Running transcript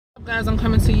Guys, I'm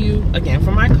coming to you again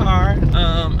from my car.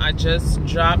 I just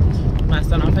dropped my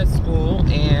son off at school,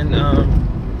 and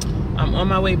I'm on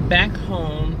my way back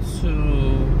home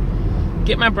to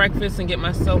get my breakfast and get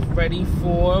myself ready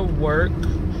for work.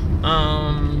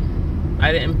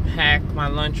 I didn't pack my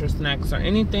lunch or snacks or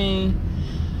anything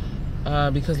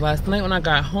because last night when I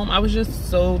got home I was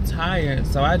just so tired,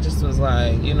 so I just was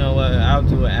like, you know what, I'll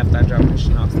do it after I drop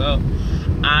Christian off. So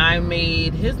I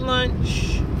made his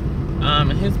lunch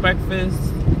and his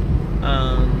breakfast,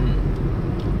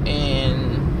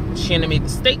 and Shannon made the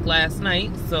steak last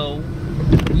night, so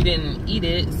we didn't eat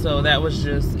it, so that was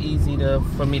just easy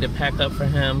for me to pack up for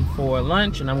him for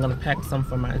lunch, and I'm gonna pack some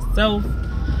for myself.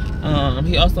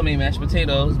 He also made mashed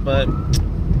potatoes, but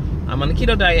I'm on a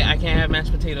keto diet, I can't have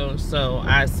mashed potatoes, so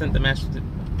I sent the mashed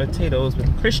potatoes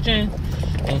with Christian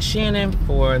and Shannon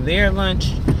for their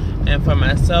lunch. And for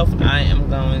myself, I am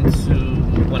going to,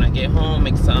 when I get home,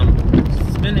 make some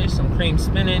spinach, some cream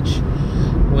spinach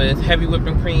with heavy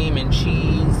whipping cream and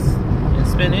cheese and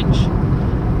spinach.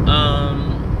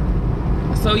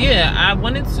 So yeah, I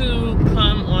wanted to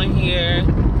come on here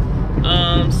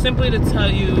simply to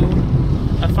tell you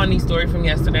a funny story from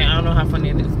yesterday. I don't know how funny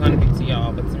it is going to be to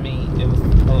y'all, but to me, it was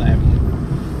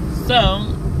hilarious. So,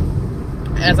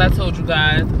 as I told you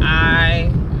guys,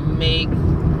 I make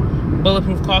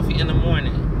bulletproof coffee in the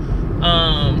morning.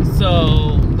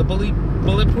 So the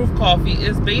bulletproof coffee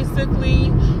is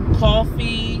basically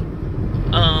coffee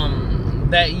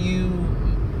that you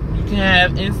can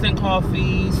have instant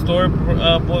coffee, store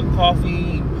bought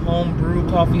coffee, home brew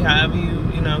coffee, however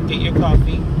you know get your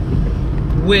coffee,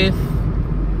 with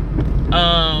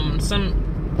some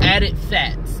added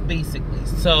fats basically.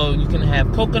 So you can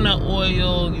have coconut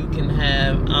oil, you can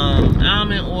have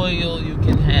almond oil, you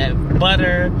can have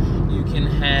butter, you can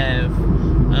have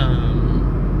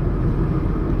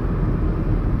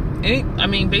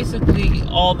basically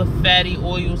all the fatty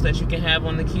oils that you can have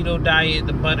on the keto diet,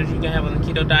 the butters you can have on the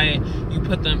keto diet. You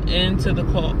put them into the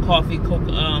coffee,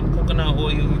 coconut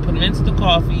oil, you put them into the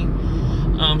coffee.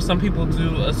 Some people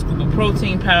do a scoop of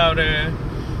protein powder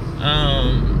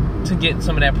to get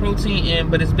some of that protein in,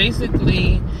 but it's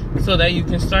basically so that you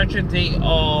can start your day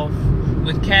off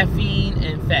with caffeine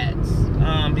and fats,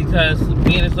 because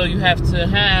being as though you have to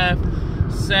have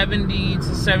 70 to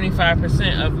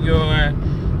 75% of your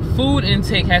food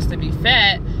intake has to be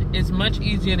fat, it's much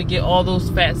easier to get all those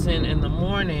fats in the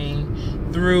morning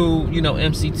through, you know,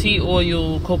 MCT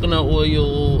oil, coconut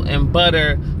oil, and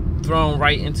butter thrown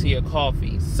right into your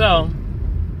coffee. So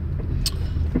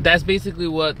that's basically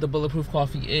what the bulletproof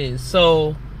coffee is.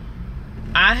 So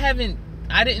I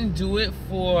didn't do it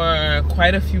for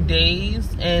quite a few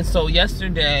days, and so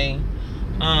yesterday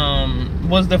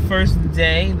was the first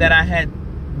day that I had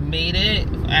made it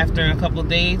after a couple of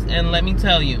days. And let me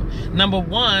tell you, number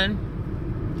one,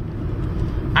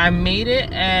 I made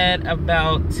it at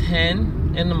about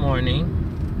 10 in the morning,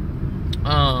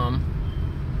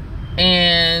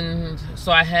 and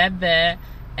so I had that,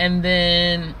 and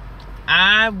then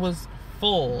I was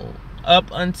full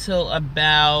up until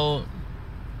about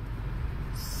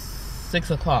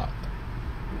 6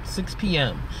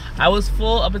 p.m. I was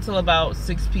full up until about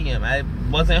 6 p.m. I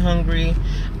wasn't hungry.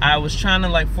 I was trying to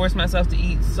like force myself to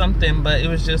eat something, but it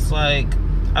was just like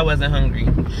I wasn't hungry.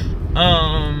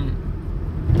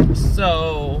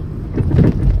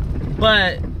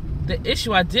 But the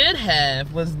issue I did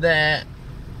have was that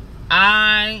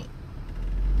I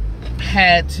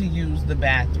had to use the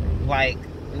bathroom like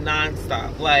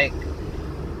nonstop. Like,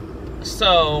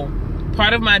 so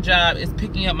part of my job is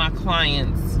picking up my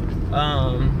clients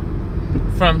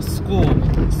from school.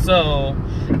 So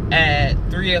at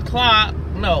 2 o'clock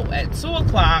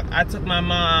I took my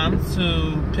mom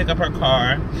to pick up her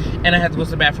car, and I had to go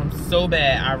to the bathroom so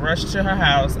bad. I rushed to her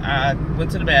house. I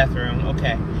went to the bathroom.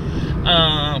 Okay.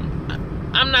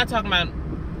 I'm not talking about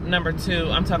number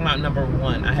 2, I'm talking about number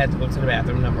 1. I had to go to the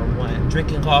bathroom. Number 1,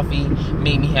 drinking coffee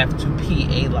made me have to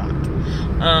pee a lot.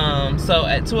 So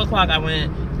at 2 o'clock I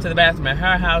went to the bathroom at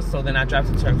her house. So then I dropped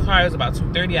into her car. It was about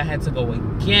 2:30. I had to go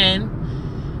again.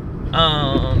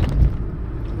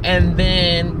 And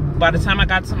then by the time I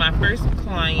got to my first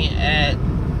client at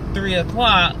 3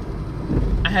 o'clock,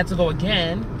 I had to go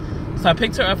again. So I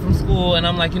picked her up from school, and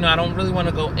I'm like, you know, I don't really want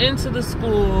to go into the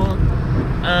school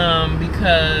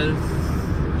because,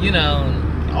 you know,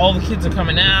 all the kids are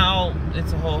coming out.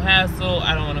 It's a whole hassle.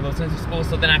 I don't want to go to the school.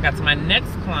 So then I got to my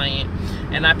next client,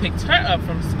 and I picked her up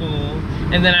from school,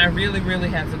 and then I really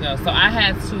had to go. So I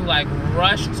had to like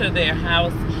rush to their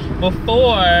house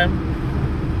before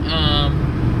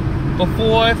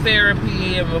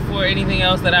therapy and before anything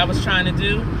else that I was trying to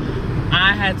do.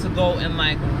 I had to go and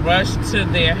like rush to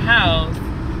their house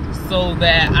so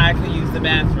that I could use the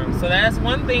bathroom. So that's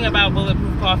one thing about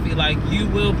bulletproof coffee, like you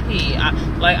will pee.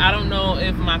 I don't know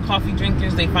if my coffee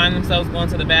drinkers, they find themselves going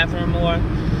to the bathroom more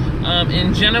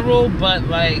in general, but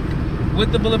like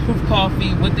with the bulletproof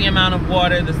coffee, with the amount of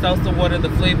water, the seltzer water, the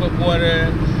flavored water,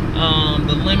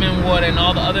 the lemon water, and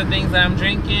all the other things that I'm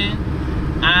drinking,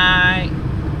 I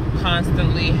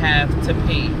constantly have to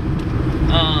pee.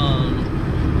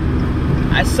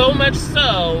 So much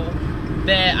so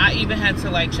that I even had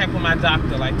to like check with my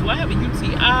doctor, like, do I have a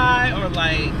UTI or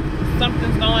like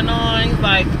something's going on? He's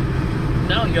like,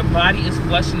 no, your body is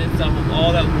flushing itself with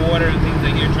all that water and things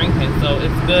that you're drinking, so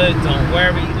it's good, don't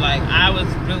worry. Like, I was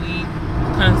really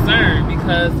concerned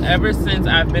because ever since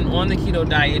I've been on the keto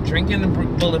diet, drinking the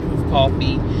bulletproof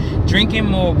coffee, drinking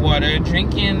more water,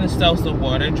 drinking the seltzer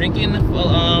water, drinking the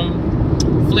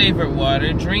flavored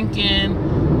water, drinking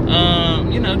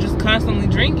you know, just constantly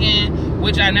drinking,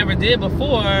 which I never did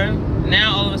before,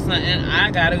 now all of a sudden I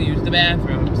gotta use the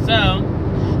bathroom. So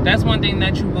that's one thing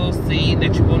that you will see,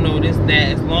 that you will notice, that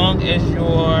as long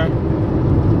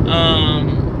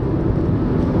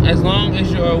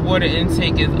as your water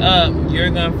intake is up, you're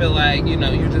gonna feel like, you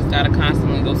know, you just gotta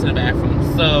constantly go to the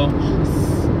bathroom. So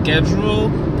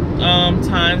schedule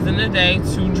times in the day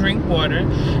to drink water,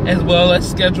 as well as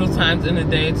schedule times in the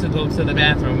day to go to the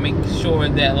bathroom. Make sure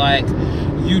that like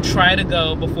you try to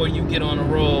go before you get on a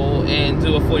roll and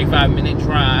do a 45-minute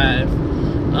drive,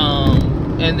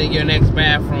 and then your next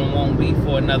bathroom won't be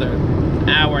for another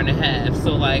hour and a half.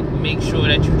 So like make sure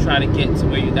that you try to get to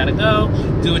where you gotta go,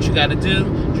 do what you gotta do,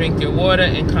 drink your water,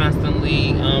 and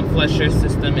constantly flush your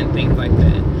system and things like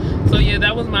that. So yeah,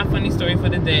 that was my funny story for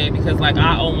the day, because like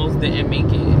I almost didn't make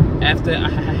it. After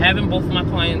having both of my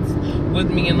clients with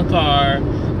me in the car,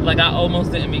 like I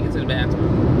almost didn't make it to the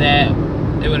bathroom. That,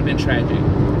 it would have been tragic.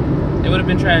 It would have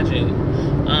been tragic.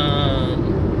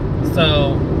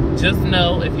 So just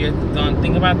know, if you're gonna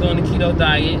think about doing the keto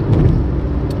diet,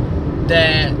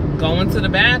 that going to the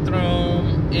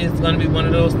bathroom is gonna be one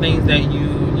of those things that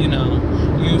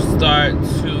you start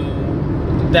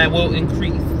to, that will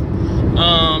increase.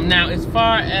 Now as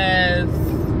far as,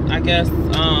 I guess,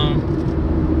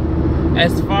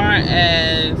 as far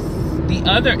as the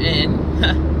other end,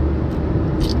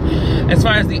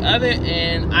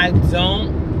 I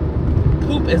don't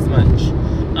poop as much.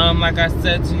 Like I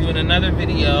said to you in another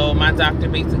video, my doctor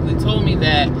basically told me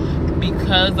that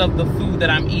because of the food that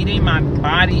I'm eating, my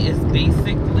body is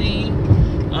basically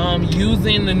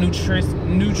using the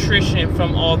nutrition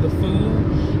from all the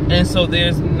food, and so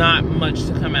there's not much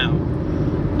to come out.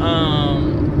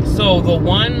 So the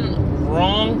one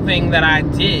wrong thing that I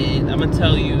did, I'm gonna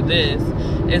tell you this,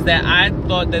 is that I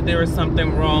thought that there was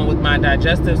something wrong with my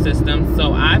digestive system.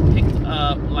 So I picked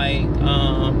up like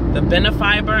the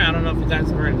Benefiber. I don't know if you guys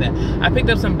have heard of that. I picked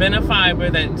up some Benefiber,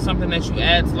 that's something that you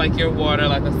add to like your water,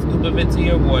 like a scoop of it to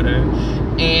your water,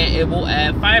 and it will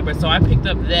add fiber. So I picked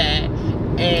up that,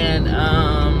 and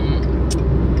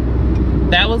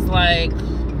that was like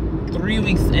 3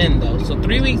 weeks in though. So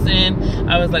 3 weeks in,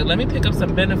 I was like, let me pick up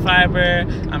some Benefiber.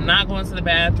 I'm not going to the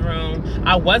bathroom.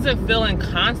 I wasn't feeling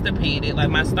constipated, like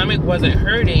my stomach wasn't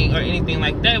hurting or anything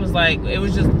like that. It was like, it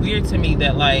was just weird to me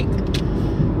that like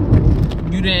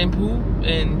you didn't poop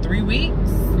in 3 weeks,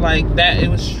 like that. It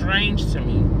was strange to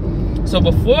me. So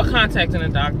before contacting the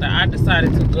doctor, I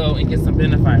decided to go and get some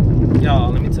Benefiber. Y'all,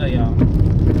 let me tell y'all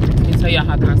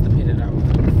how constipated I was.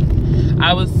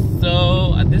 I was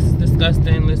so, this is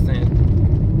disgusting,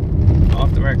 listen,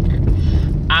 off the record,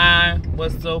 I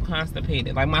was so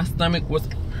constipated. Like my stomach was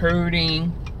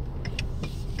hurting.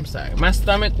 I'm sorry, my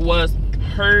stomach was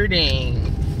hurting.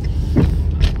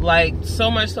 Like so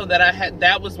much so that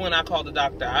that was when I called the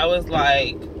doctor. I was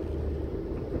like,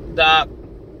 Doc,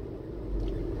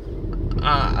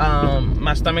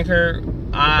 my stomach hurt.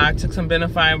 I took some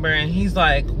Benefiber, and he's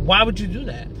like, why would you do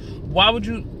that? Why would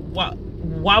you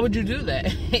do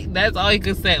that? That's all he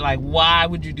could say. Like, why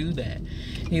would you do that?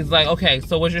 He's like, okay,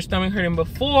 so was your stomach hurting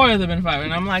before the Benefiber?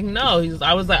 And I'm like, no.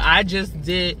 I was like, I just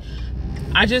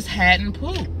hadn't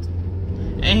pooped.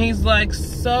 And he's like,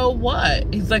 so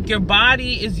what? He's like, your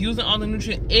body is using all the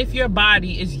nutrients. If your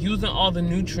body is using all the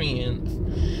nutrients,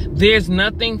 there's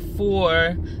nothing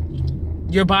for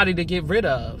your body to get rid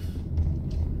of.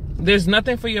 There's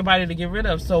nothing for your body to get rid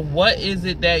of. So what is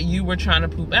it that you were trying to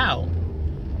poop out?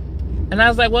 And I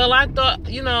was like, well, I thought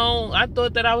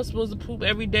that I was supposed to poop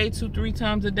every day, 2-3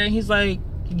 times a day. He's like,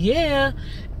 yeah,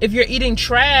 if you're eating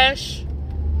trash,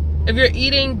 if you're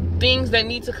eating things that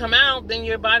need to come out, then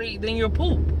your body, then you'll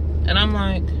poop. And I'm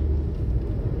like,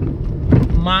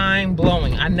 mind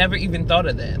blowing. I never even thought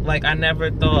of that. Like, I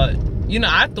never thought, you know,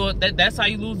 I thought that that's how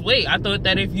you lose weight. I thought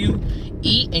that if you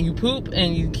eat and you poop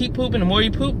and you keep pooping, the more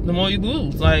you poop, the more you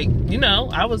lose. Like, you know,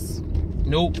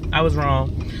 nope, I was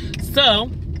wrong. So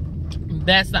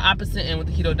that's the opposite end with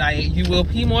the keto diet. You will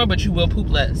pee more, but you will poop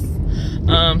less.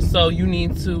 So you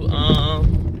need to,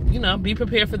 you know, be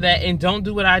prepared for that, and don't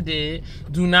do what I did.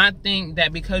 Do not think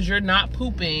that because you're not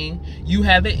pooping, you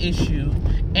have an issue,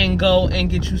 and go and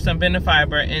get you some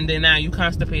Benefiber, and then now you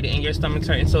constipated and your stomach's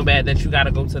hurting so bad that you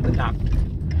gotta go to the doctor.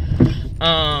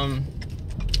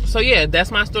 So yeah,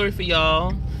 that's my story for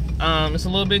y'all. It's a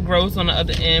little bit gross on the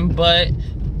other end, but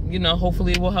you know,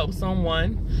 hopefully it will help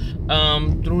someone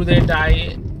through their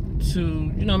diet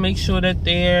to, you know, make sure that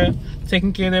they're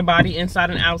taking care of their body inside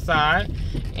and outside.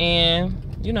 And,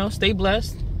 you know, stay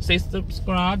blessed, stay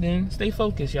subscribed, and stay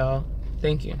focused, y'all.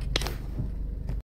 Thank you.